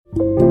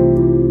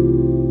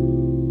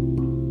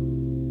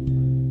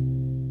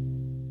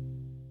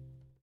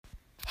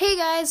Hey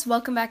guys,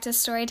 welcome back to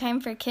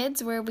Storytime for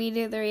Kids, where we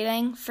do the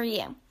reading for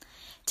you.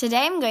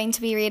 Today I'm going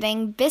to be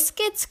reading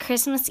Biscuit's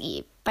Christmas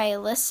Eve by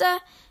Alyssa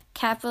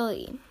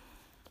Capelli.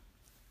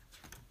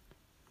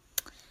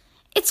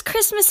 It's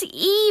Christmas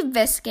Eve,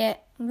 Biscuit.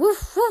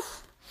 Woof,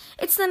 woof.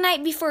 It's the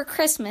night before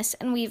Christmas,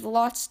 and we've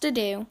lots to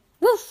do.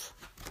 Woof.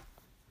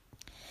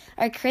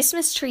 Our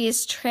Christmas tree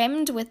is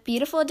trimmed with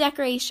beautiful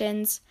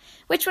decorations.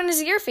 Which one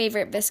is your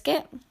favorite,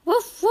 Biscuit?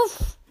 Woof,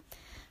 woof.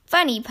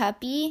 Funny,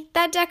 puppy.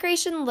 That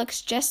decoration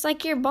looks just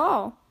like your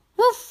ball.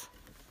 Woof.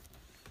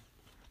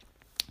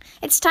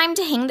 It's time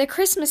to hang the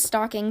Christmas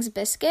stockings,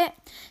 Biscuit.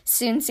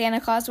 Soon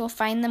Santa Claus will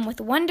find them with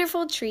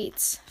wonderful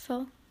treats.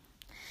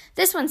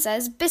 This one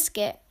says,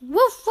 Biscuit.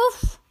 Woof,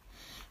 woof.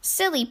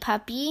 Silly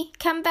puppy,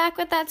 come back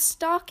with that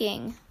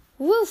stocking.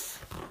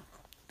 Woof.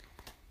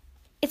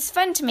 It's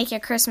fun to make a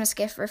Christmas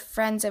gift for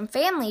friends and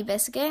family,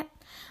 Biscuit.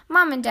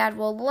 Mom and Dad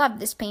will love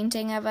this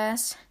painting of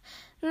us.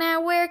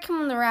 Now, where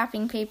can the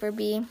wrapping paper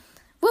be?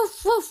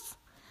 Woof, woof.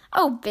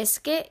 Oh,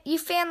 Biscuit, you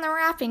found the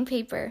wrapping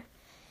paper.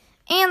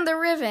 And the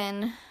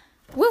ribbon.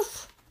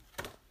 Woof.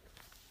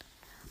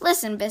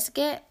 Listen,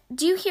 Biscuit,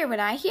 do you hear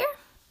what I hear?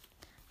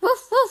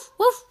 Woof, woof,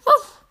 woof,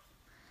 woof.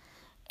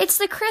 It's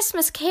the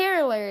Christmas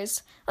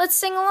carolers. Let's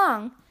sing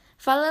along.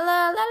 Fa la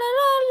la la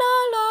la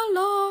la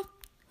la la.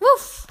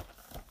 Woof.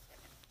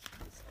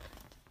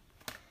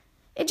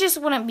 It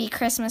just wouldn't be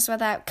Christmas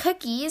without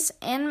cookies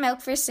and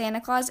milk for Santa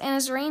Claus and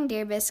his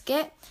reindeer,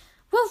 Biscuit.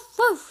 Woof,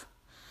 woof.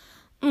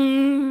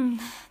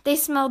 They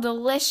smell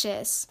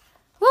delicious.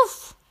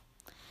 Woof.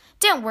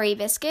 Don't worry,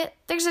 Biscuit.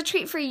 There's a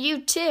treat for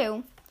you,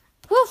 too.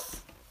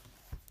 Woof.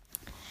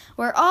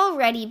 We're all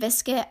ready,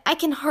 Biscuit. I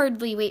can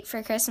hardly wait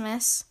for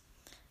Christmas.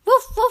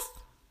 Woof, woof.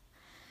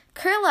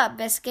 Curl up,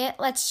 Biscuit.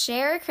 Let's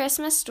share a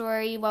Christmas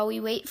story while we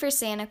wait for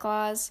Santa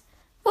Claus.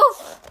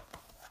 Woof.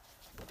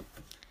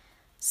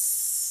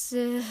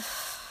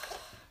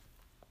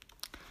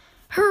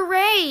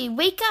 Hooray!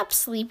 Wake up,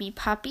 sleepy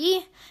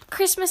puppy.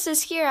 Christmas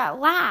is here at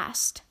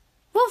last.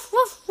 Woof,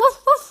 woof,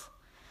 woof, woof.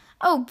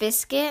 Oh,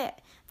 Biscuit,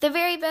 the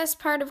very best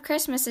part of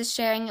Christmas is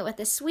sharing it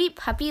with a sweet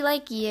puppy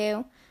like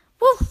you.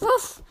 Woof,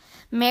 woof.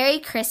 Merry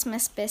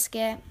Christmas,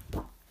 Biscuit.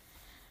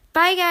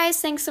 Bye,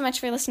 guys. Thanks so much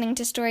for listening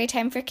to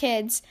Storytime for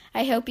Kids.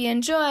 I hope you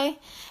enjoy.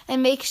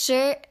 And make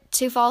sure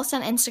to follow us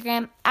on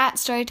Instagram at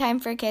Storytime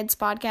for Kids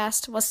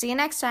Podcast. We'll see you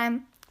next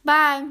time.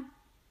 Bye.